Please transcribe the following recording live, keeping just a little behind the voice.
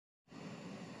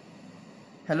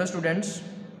Hello students,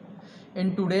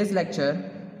 in today's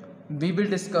lecture we will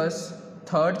discuss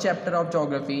third chapter of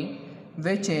geography,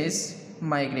 which is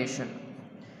migration.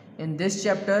 In this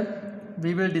chapter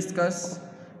we will discuss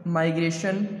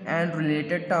migration and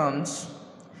related terms,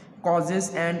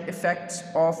 causes and effects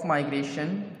of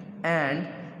migration, and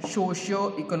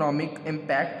socio-economic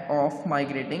impact of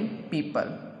migrating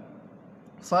people.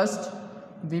 First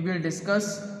we will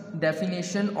discuss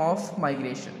definition of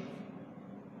migration.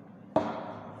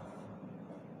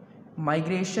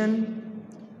 Migration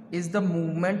is the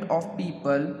movement of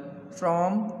people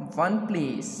from one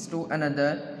place to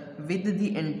another with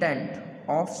the intent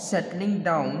of settling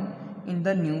down in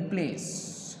the new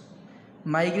place.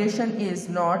 Migration is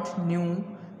not new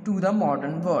to the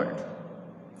modern world.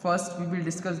 First, we will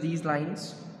discuss these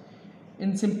lines.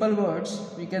 In simple words,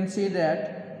 we can say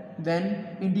that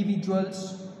when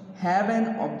individuals have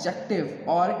an objective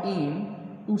or aim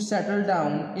to settle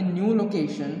down in new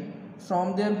location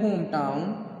from their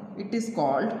hometown, it is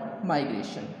called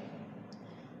migration.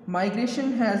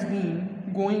 Migration has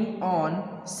been going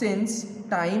on since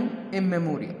time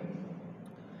immemorial.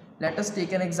 Let us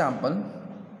take an example.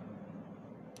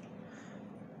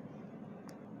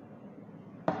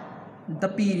 The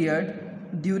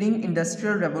period during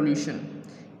Industrial Revolution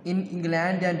in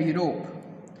England and Europe,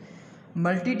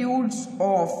 multitudes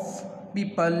of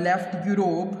people left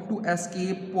Europe to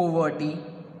escape poverty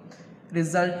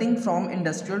resulting from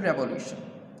Industrial Revolution.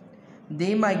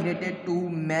 They migrated to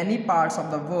many parts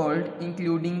of the world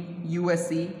including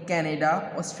USA,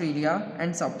 Canada, Australia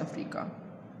and South Africa.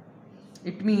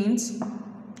 It means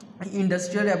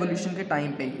industrial revolution के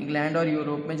time पे England और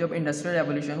Europe में जब industrial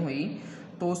revolution हुई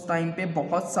तो उस time पे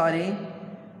बहुत सारे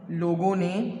लोगों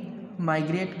ने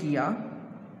माइग्रेट किया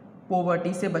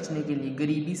पॉवर्टी से बचने के लिए,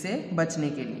 गरीबी से बचने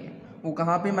के लिए. वो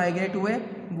कहाँ पे माइग्रेट हुए?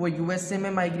 वो यूएसए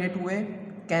में माइग्रेट हुए,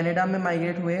 कनाडा में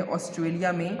माइग्रेट हुए,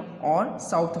 ऑस्ट्रेलिया में और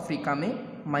साउथ अफ्रीका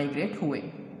में माइग्रेट हुए.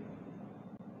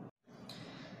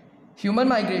 Human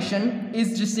migration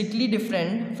is distinctly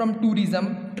different from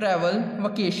tourism, travel,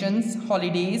 vacations,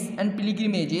 holidays and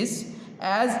pilgrimages,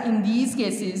 as in these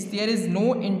cases there is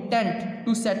no intent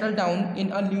to settle down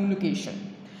in a new location.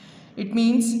 It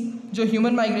means जो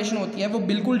human migration होती है वो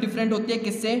बिल्कुल different होती है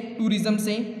किससे? Tourism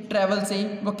से, travel से,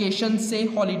 वकेशन से,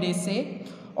 हॉलीडेज से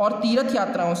और तीर्थ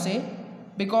यात्राओं से.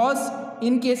 बिकॉज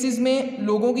इन केसेस में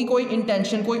लोगों की कोई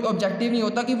इंटेंशन, कोई ऑब्जेक्टिव नहीं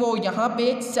होता कि वो यहाँ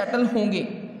पे सेटल होंगे.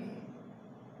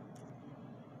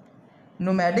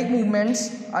 Nomadic movements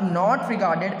are not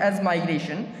regarded as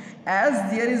migration as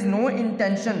there is no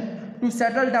intention to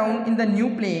settle down in the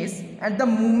new place and the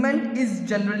movement is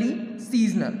generally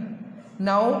seasonal.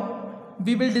 Now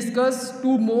we will discuss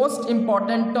two most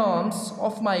important terms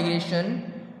of migration,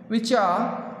 which are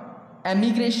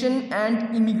emigration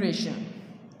and immigration.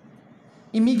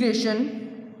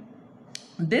 Immigration,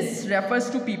 this refers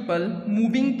to people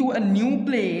moving to a new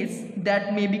place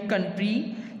that may be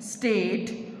country,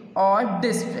 state or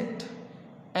district.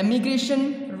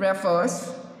 Emigration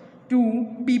refers to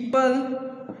people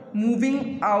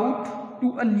moving out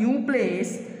to a new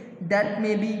place that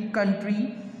may be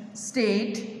country,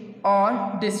 state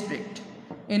or district.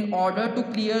 In order to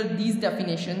clear these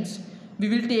definitions, we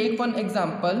will take one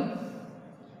example.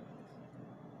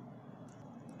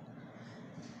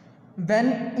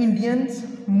 When Indians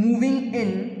moving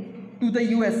in to the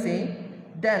USA,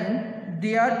 then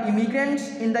they are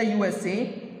immigrants in the USA,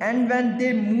 and when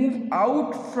they move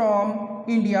out from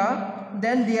India,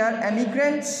 then they are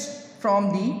emigrants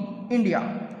from the India.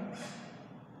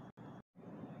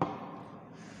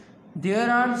 There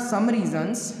are some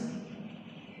regions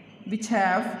which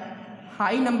have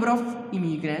high number of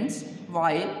immigrants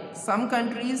while some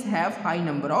countries have high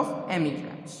number of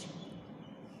emigrants.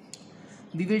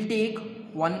 We will take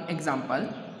one example.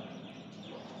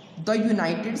 The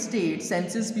United States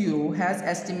Census Bureau has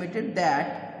estimated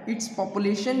that its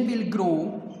population will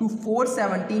grow to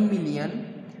 417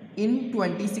 million in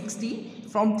 2060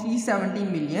 from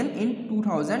 317 million in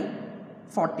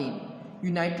 2014.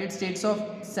 United states of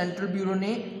central bureau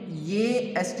ने ये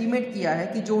estimate किया है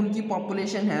कि जो उनकी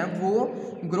population है वो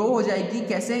grow हो जाएगी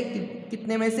कैसे,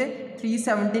 कितने में से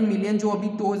 317 मिलियन जो अभी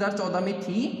 2014 में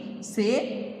थी से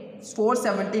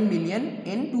 417 million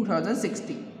in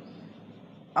 2060.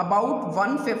 About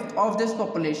 1/5 of this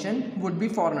population would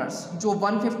be foreigners. जो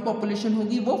 1/5 population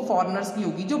होगी वो foreigners की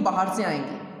होगी जो बाहर से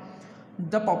आएंगे.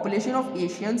 The population of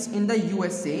Asians in the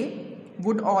USA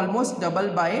would almost double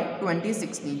by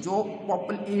 2060. जो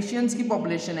Asians की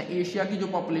population है, एशिया की जो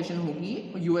population होगी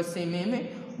USA में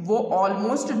वो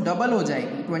almost double हो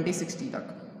जाएगी 2060 तक.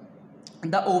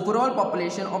 The overall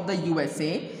population of the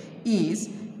USA is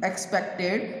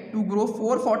expected to grow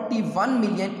 441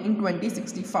 million in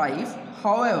 2065.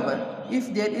 However,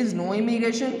 if there is no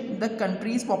immigration, the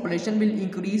country's population will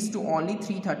increase to only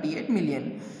 338 million.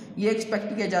 ये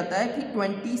expect किया जाता है कि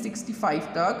 2065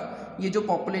 तक ये जो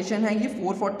पॉपुलेशन है ये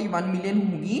 441 मिलियन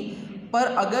होगी,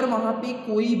 पर अगर वहाँ पे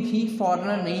कोई भी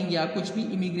फॉरेनर नहीं गया, कुछ भी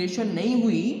इमिग्रेशन नहीं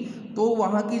हुई, तो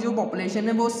वहाँ की जो पॉपुलेशन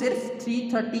है वो सिर्फ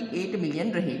 338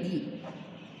 मिलियन रहेगी.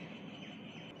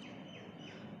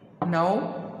 Now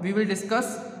we will discuss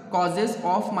causes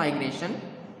of migration.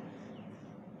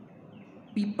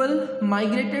 People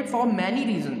migrated for many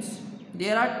reasons.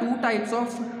 There are two types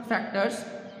of factors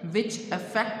which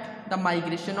affect the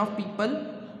migration of people,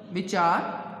 which are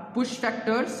push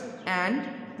factors and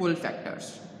pull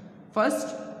factors.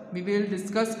 First, we will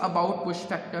discuss about push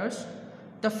factors,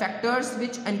 the factors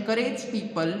which encourage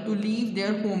people to leave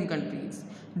their home countries.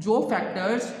 जो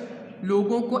factors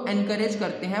लोगों को encourage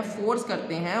करते हैं, force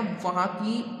करते हैं, वहाँ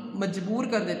की मजबूर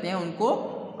कर देते हैं उनको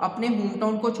अपने होम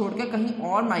टाउन को छोड़कर कहीं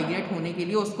और माइग्रेट होने के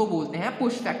लिए, उसको बोलते हैं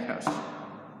push factors.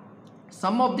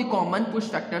 Some of the common push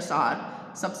factors are,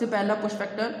 सबसे पहला push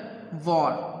factor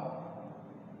war.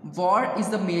 War is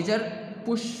the major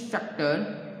push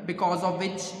factor because of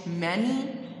which many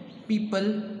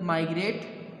people migrate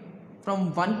from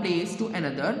one place to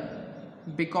another,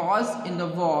 because in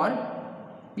the war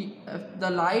the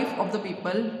life of the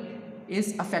people is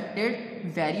affected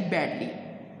very badly.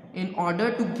 In order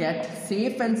to get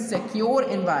safe and secure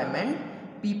environment,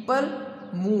 people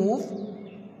move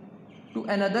to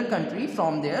another country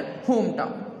from their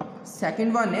hometown.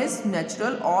 Second one is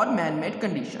natural or man-made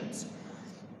conditions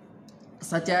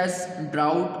such as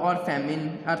drought or famine,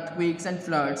 earthquakes and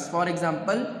floods. For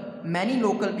example, many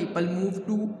local people move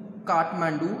to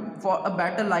Kathmandu for a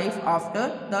better life after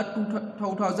the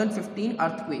 2015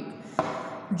 earthquake.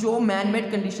 जो man made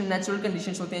condition, natural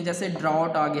conditions होते हैं, जैसे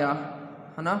drought आ गया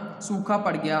है ना, सूखा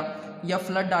पड़ गया या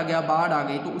फ्लड आ गया, बाढ़ आ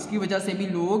गई, तो उसकी वजह से भी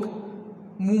लोग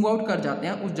मूव आउट कर जाते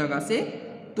हैं उस जगह से.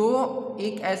 तो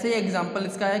एक ऐसे एग्जांपल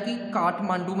इसका है कि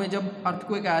काठमांडू में जब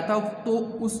अर्थक्वेक आया था तो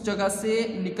उस जगह से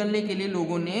निकलने के लिए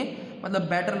लोगों ने मतलब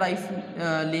बेटर लाइफ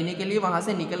लेने के लिए वहाँ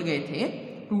से निकल गए थे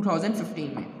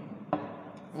 2015 में.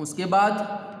 उसके बाद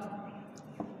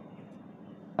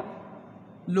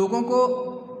लोगों को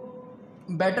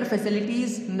बेटर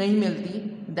फैसिलिटीज़ नहीं मिलती,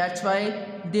 that's why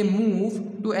they move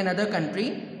to another country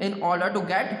in order to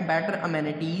get better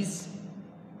amenities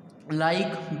like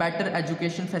better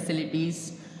education facilities,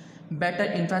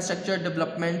 better infrastructure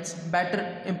developments, better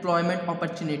employment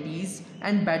opportunities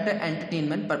and better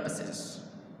entertainment purposes.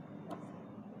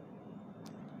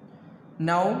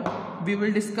 Now we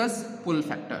will discuss pull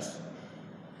factors.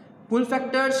 Pull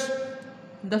factors,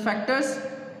 the factors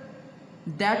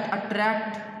that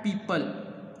attract people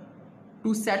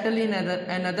to settle in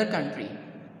another country.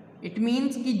 It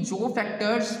means कि जो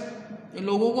factors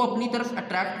लोगों को अपनी तरफ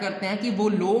attract करते हैं कि वो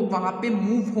लोग वहाँ पे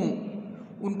मूव हों,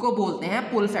 उनको बोलते हैं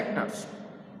पुल फैक्टर्स.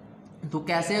 तो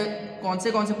कैसे, कौन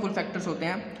से पुल फैक्टर्स होते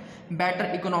हैं?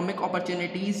 Better economic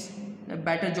opportunities,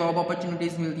 better job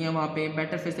opportunities मिलती हैं वहाँ पे,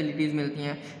 बेटर फैसिलिटीज़ मिलती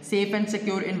हैं, safe and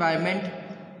secure environment,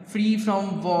 free from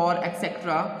war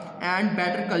etc. and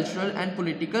better cultural and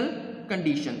political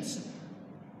conditions,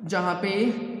 जहाँ पे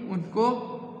उनको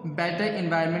बेटर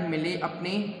इन्वायरमेंट मिले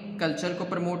अपने कल्चर को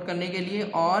प्रमोट करने के लिए,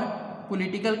 और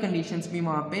पॉलिटिकल कंडीशंस भी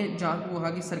वहाँ पे जहाँ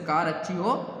वहाँ की सरकार अच्छी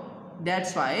हो.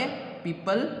 दैट्स वाई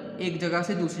पीपल एक जगह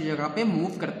से दूसरी जगह पे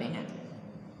मूव करते हैं.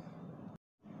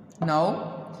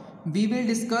 Now we will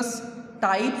discuss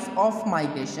types of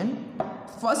migration.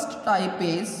 First type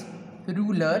is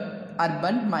rural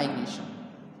urban migration.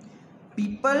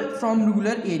 People from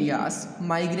rural areas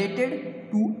migrated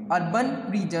to urban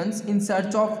regions in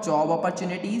search of job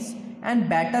opportunities and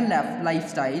better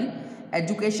lifestyle.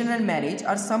 Education and marriage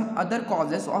are some other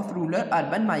causes of rural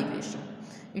urban migration.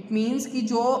 It means कि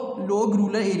जो लोग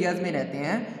rural areas में रहते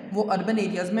हैं वो urban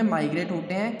areas में migrate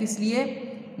होते हैं, किस लिए?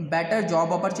 बेटर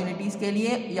जॉब अपॉर्चुनिटीज़ के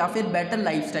लिए या फिर बेटर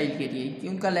लाइफस्टाइल के लिए, कि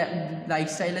उनका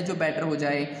लाइफस्टाइल है जो बेटर हो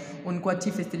जाए, उनको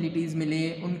अच्छी फैसिलिटीज़ मिले,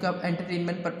 उनका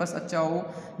एंटरटेनमेंट पर्पस अच्छा हो.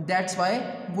 दैट्स वाई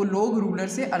वो लोग रूरल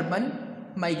से अर्बन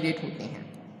माइग्रेट होते हैं.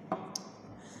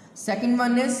 Second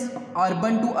one is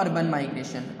urban to urban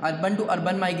migration. Urban to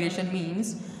urban migration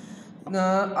means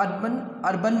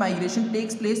urban migration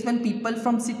takes place when people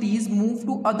from cities move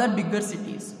to other bigger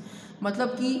cities. मतलब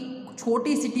कि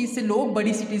छोटी सिटीज़ से लोग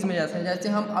बड़ी सिटीज़ में जाते हैं. जैसे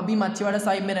हम अभी माछीवाड़ा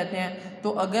साहिब में रहते हैं, तो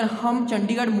अगर हम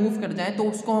चंडीगढ़ मूव कर जाएं तो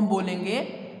उसको हम बोलेंगे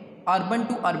urban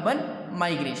to urban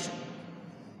migration.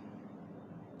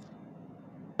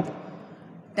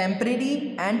 Temporary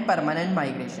and permanent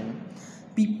migration.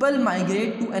 People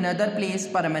migrate to another place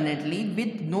permanently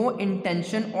with no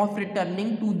intention of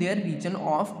returning to their region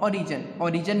of origin.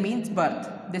 Origin means birth.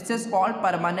 This is called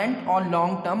permanent or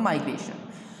long term migration.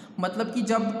 मतलब कि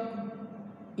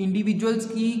जब individuals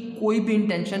की कोई भी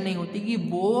intention नहीं होती कि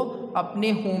वो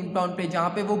अपने होम टाउन पे जहाँ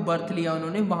पे वो बर्थ लिया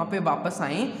उन्होंने वहाँ पे वापस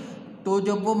आएँ, तो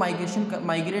जब वो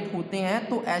माइग्रेट होते हैं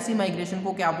तो ऐसी माइग्रेशन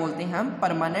को क्या बोलते हैं हम?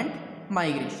 Permanent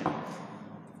migration.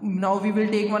 Now we will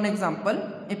take one example.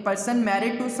 A person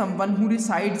married to someone who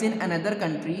resides in another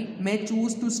country may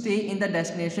choose to stay in the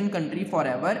destination country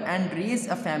forever and raise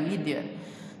a family there.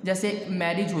 जैसे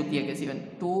marriage होती है किसी में,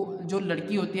 तो जो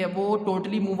लड़की होती है वो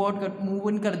टोटली मूव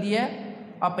इन कर दी है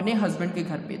अपने हस्बैंड के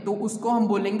घर पे, तो उसको हम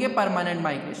बोलेंगे परमानेंट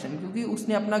माइग्रेशन, क्योंकि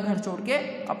उसने अपना घर छोड़ के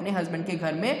अपने हस्बैंड के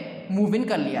घर में मूव इन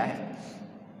कर लिया है.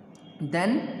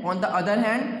 Then on the other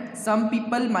hand, some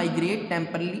people migrate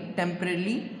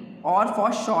temporarily or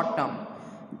for short term.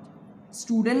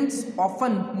 Students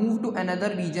often move to another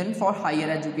region for higher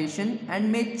education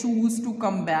and may choose to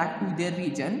come back to their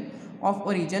region of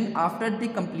origin after they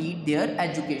complete their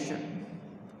education.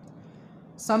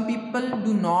 Some people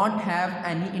do not have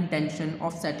any intention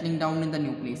of settling down in the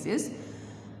new places.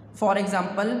 For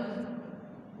example,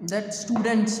 that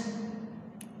students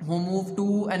who move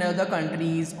to another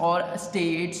countries or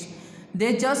states,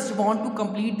 they just want to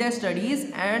complete their studies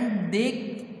and they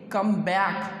come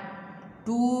back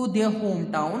to their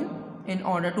hometown in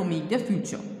order to make their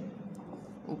future.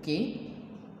 Okay.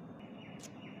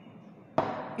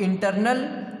 Internal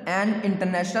and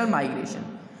international migration.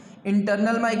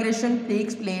 Internal migration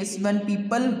takes place when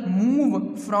people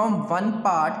move from one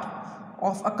part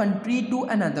of a country to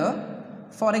another.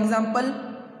 For example,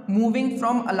 moving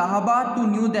from Allahabad to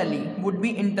New Delhi would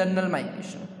be internal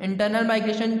migration. Internal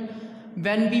migration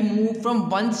when we move from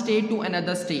one state to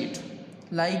another state.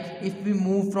 Like if we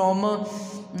move from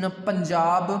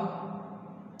Punjab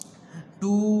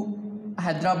to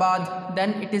Hyderabad,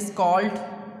 then it is called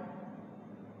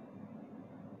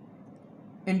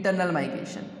internal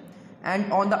migration.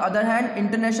 And on the other hand,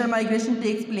 international migration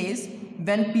takes place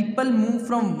when people move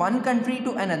from one country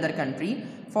to another country.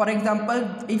 For example,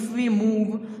 if we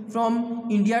move from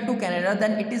India to Canada,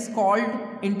 then it is called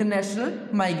international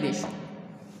migration.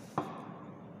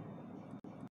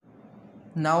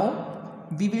 Now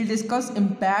we will discuss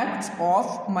impacts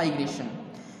of migration.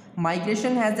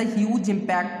 Migration has a huge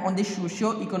impact on the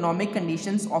socio-economic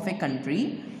conditions of a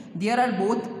country. There are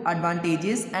both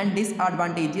advantages and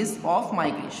disadvantages of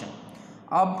migration.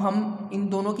 अब हम इन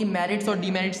दोनों की merits और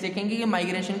demerits देखेंगे कि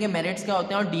migration के merits क्या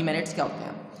होते हैं और डीमेरिट्स क्या होते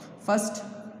हैं. First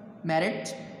merit,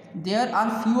 there are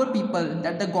fewer people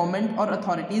that the government और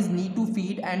authorities need to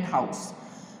feed and house.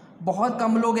 बहुत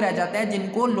कम लोग रह जाते हैं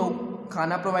जिनको लोग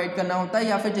खाना प्रोवाइड करना होता है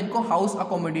या फिर जिनको हाउस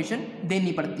अकोमोडेशन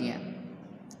देनी पड़ती है.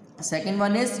 Second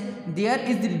one is there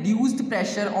is reduced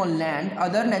pressure on land,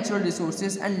 other natural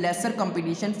resources and lesser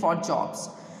competition for jobs.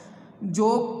 जो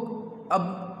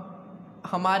अब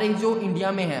हमारे जो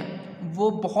इंडिया में है वो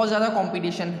बहुत ज़्यादा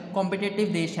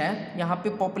कॉम्पिटिटिव देश है. यहाँ पे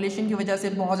पॉपुलेशन की वजह से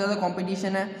बहुत ज़्यादा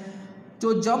कॉम्पिटिशन है.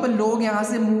 तो जब लोग यहाँ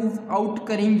से मूव आउट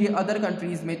करेंगे अदर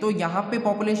कंट्रीज़ में, तो यहाँ पे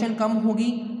पॉपुलेशन कम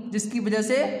होगी, जिसकी वजह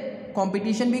से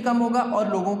कंपटीशन भी कम होगा और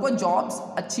लोगों को जॉब्स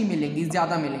अच्छी मिलेंगी,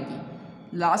 ज़्यादा मिलेंगी.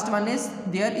 Last one is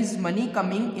there is money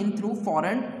coming in through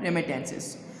foreign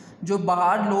remittances. जो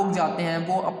बाहर लोग जाते हैं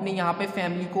वो अपने यहाँ पे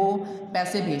फैमिली को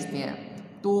पैसे भेजते हैं,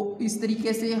 तो इस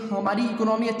तरीके से हमारी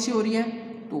इकोनॉमी अच्छी हो रही है.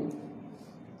 तो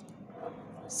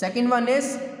second one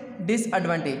is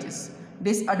disadvantages.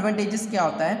 Disadvantages क्या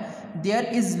होता है? There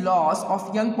is loss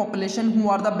of young population who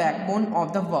are the backbone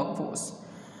of the workforce.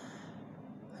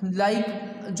 Like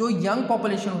जो यंग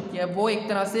पॉपुलेशन होती है वो एक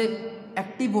तरह से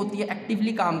एक्टिव होती है,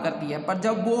 एक्टिवली काम करती है, पर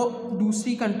जब वो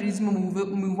दूसरी कंट्रीज़ में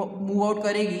मूव आउट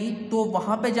करेगी तो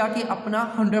वहाँ पे जाके अपना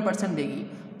 100% देगी,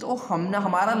 तो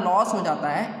हमारा लॉस हो जाता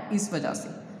है इस वजह से.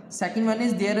 Second one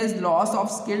is there is loss of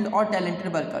skilled और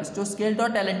टैलेंटेड वर्कर्स. जो स्किल्ड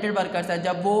और टैलेंटेड वर्कर्स है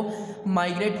जब वो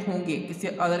माइग्रेट होंगे किसी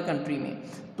अदर कंट्री में,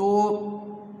 तो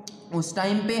उस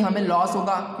टाइम पे हमें लॉस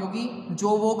होगा, क्योंकि जो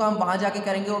वो काम वहाँ जाके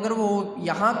करेंगे अगर वो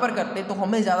यहाँ पर करते तो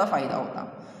हमें ज़्यादा फ़ायदा होता.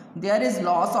 There is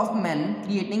loss of man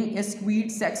creating a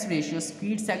squid sex ratio.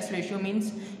 Squid sex ratio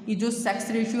means कि जो सेक्स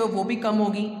रेशियो वो भी कम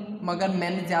होगी मगर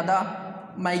मैन ज़्यादा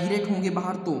माइग्रेट होंगे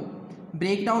बाहर. तो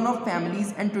breakdown of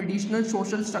families and traditional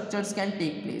social structures can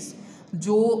take place.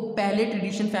 जो पहले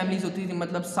ट्रेडिशनल फैमिलीज़ होती थी,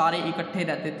 मतलब सारे इकट्ठे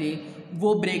रहते थे,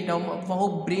 वो ब्रेक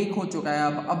हो चुका है.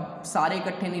 अब सारे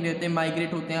इकट्ठे नहीं रहते,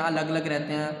 माइग्रेट होते हैं, अलग अलग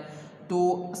रहते हैं. तो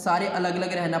सारे अलग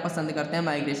अलग रहना पसंद करते हैं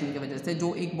माइग्रेशन की वजह से,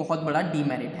 जो एक बहुत बड़ा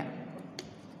डीमेरिट है.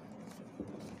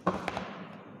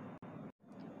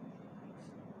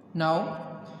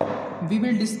 Now we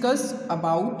will discuss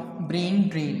about brain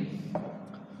drain.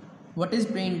 What is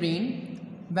brain drain?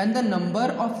 When the number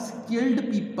of skilled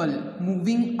people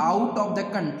moving out of the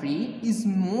country is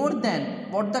more than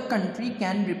what the country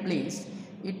can replace,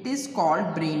 it is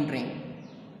called brain drain.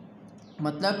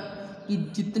 मतलब कि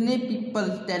जितने people,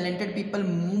 talented people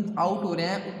move out हो रहे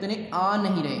हैं उतने आ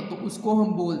नहीं रहे, तो उसको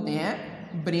हम बोलते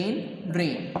हैं brain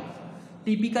drain.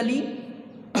 Typically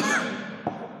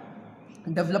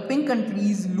developing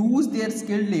countries lose their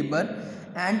skilled labour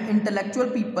and intellectual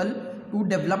people to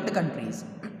developed countries.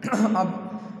 अब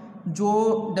जो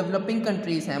डेवलपिंग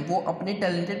कंट्रीज़ हैं वो अपने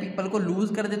टैलेंटेड पीपल को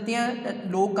लूज़ कर देते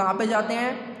हैं. लोग कहाँ पे जाते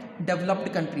हैं? डेवलप्ड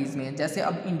कंट्रीज़ में. जैसे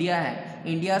अब इंडिया है,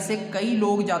 इंडिया से कई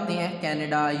लोग जाते हैं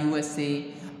कनाडा,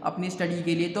 यूएसए अपनी स्टडी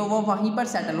के लिए, तो वो वहीं पर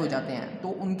सेटल हो जाते हैं. तो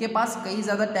उनके पास कई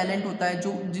ज़्यादा टैलेंट होता है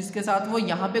जो जिसके साथ वो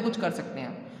यहाँ पे कुछ कर सकते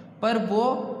हैं, पर वो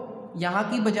यहाँ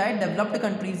की बजाय डेवलप्ड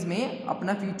कंट्रीज़ में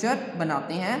अपना फ्यूचर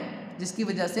बनाते हैं, जिसकी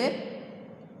वजह से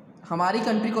हमारी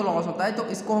कंट्री को लॉस होता है. तो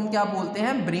इसको हम क्या बोलते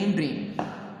हैं? Brain drain.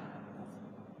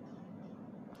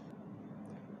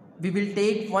 We will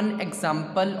take one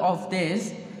example of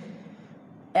this.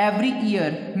 Every year,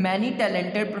 many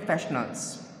talented professionals,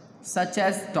 such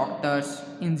as doctors,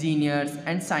 engineers,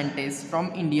 and scientists from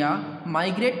India,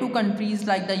 migrate to countries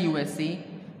like the USA,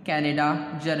 Canada,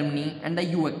 Germany, and the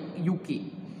UK.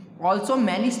 Also,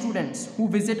 many students who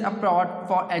visit abroad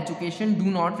for education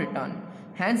do not return.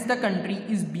 Hence, the country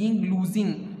is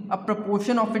losing a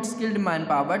proportion of its skilled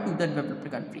manpower to the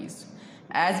developed countries.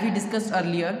 As we discussed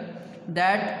earlier,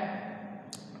 that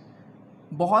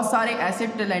बहुत सारे ऐसे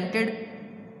talented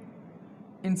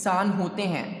इंसान होते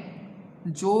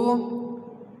हैं जो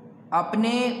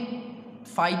अपने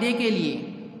फ़ायदे के लिए,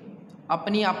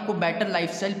 अपनी आप को बेटर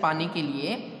लाइफस्टाइल पाने के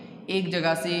लिए, एक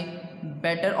जगह से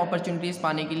बेटर अपॉर्चुनिटीज़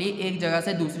पाने के लिए एक जगह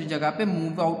से दूसरी जगह पे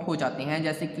मूव आउट हो जाते हैं.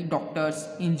 जैसे कि डॉक्टर्स,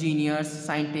 इंजीनियर्स,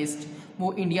 साइंटिस्ट,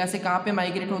 वो इंडिया से कहाँ पे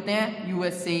माइग्रेट होते हैं?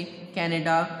 USA,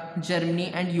 Canada,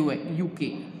 Germany and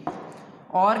UK.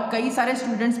 और कई सारे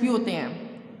स्टूडेंट्स भी होते हैं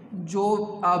जो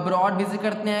अब्रॉड विजिट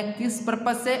करते हैं. किस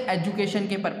पर्पज़ से? एजुकेशन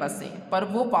के पर्पज़ से. पर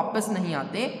वो वापस नहीं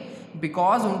आते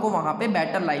बिकॉज उनको वहाँ पे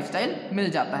बेटर लाइफस्टाइल मिल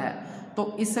जाता है. तो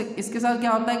इसके साथ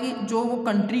क्या होता है कि जो वो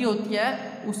कंट्री होती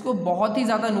है उसको बहुत ही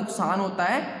ज़्यादा नुकसान होता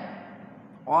है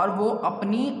और वो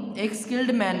अपनी एक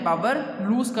स्किल्ड मैन पावर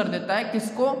लूज़ कर देता है.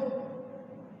 किसको?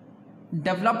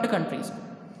 डेवलप्ड कंट्रीज़ को.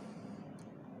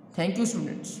 Thank you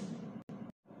students.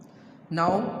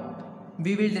 Now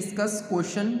we will discuss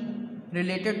question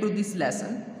related to this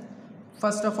lesson.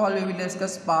 First of all, we will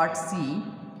discuss part C.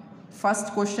 First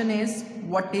question is,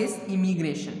 what is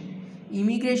immigration?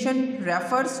 Immigration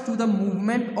refers to the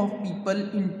movement of people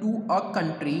into a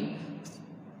country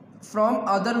from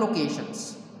other locations.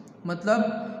 मतलब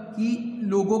कि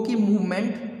लोगों की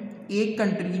movement एक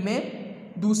country में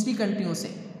दूसरी कंट्रियों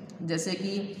से. जैसे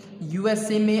कि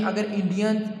यूएसए में अगर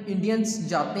इंडियंस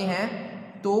जाते हैं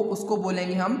तो उसको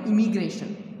बोलेंगे हम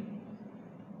immigration.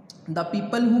 The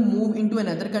people who move in to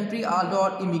another country are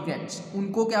और इमिग्रेंट्स.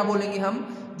 उनको क्या बोलेंगे हम?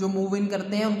 जो मूव इन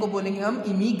करते हैं उनको बोलेंगे हम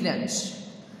immigrants.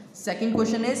 Second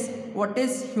question is, what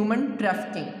is human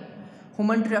trafficking?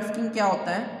 Human trafficking क्या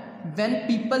होता है? When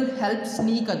people help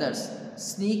sneak others.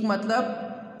 Sneak मतलब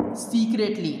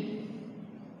सीक्रेटली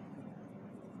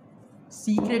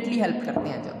हेल्प करते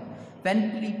हैं. जब when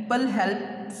people help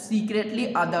secretly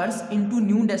others into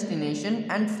new destination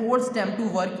and force them to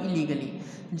work illegally.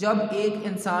 जब एक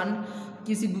इंसान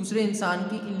किसी दूसरे इंसान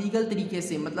की इलीगल तरीके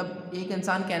से, मतलब एक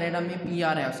इंसान कनाडा में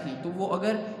पीआर है उसकी, तो वो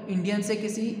अगर इंडियन से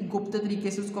किसी गुप्त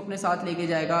तरीके से उसको अपने साथ लेके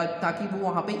जाएगा ताकि वो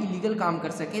वहाँ पे इलीगल काम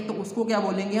कर सके, तो उसको क्या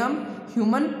बोलेंगे हम?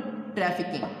 Human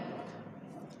trafficking.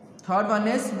 Third one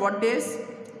is, what is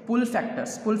pull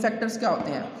factors? Pull factors क्या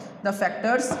होते हैं? The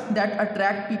factors that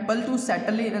attract people to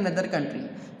settle in another country.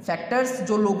 Factors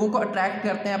जो लोगों को अट्रैक्ट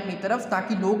करते हैं अपनी तरफ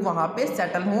ताकि लोग वहाँ पे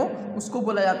सेटल हों, उसको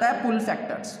बोला जाता है पुल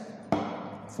factors.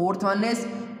 Fourth one is,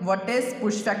 what is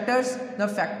push factors? The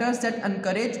factors that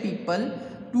encourage people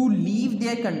to leave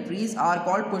their countries are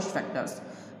called push factors.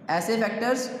 ऐसे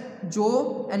फैक्टर्स जो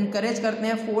एनकरेज करते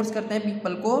हैं, फोर्स करते हैं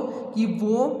पीपल को कि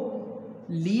वो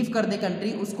लीव कर दे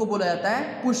कंट्री, उसको बोला जाता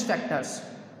है push factors.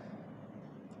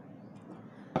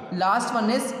 Last one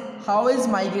is, how is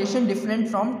migration different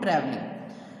from travelling?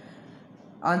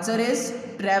 Answer is,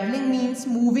 traveling means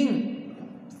moving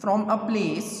from a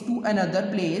place to another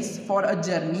place for a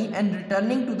journey and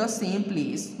returning to the same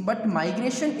place. But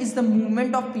migration is the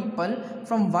movement of people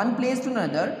from one place to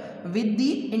another with the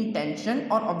intention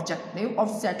or objective of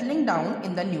settling down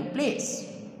in the new place.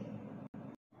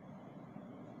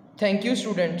 Thank you,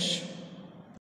 students.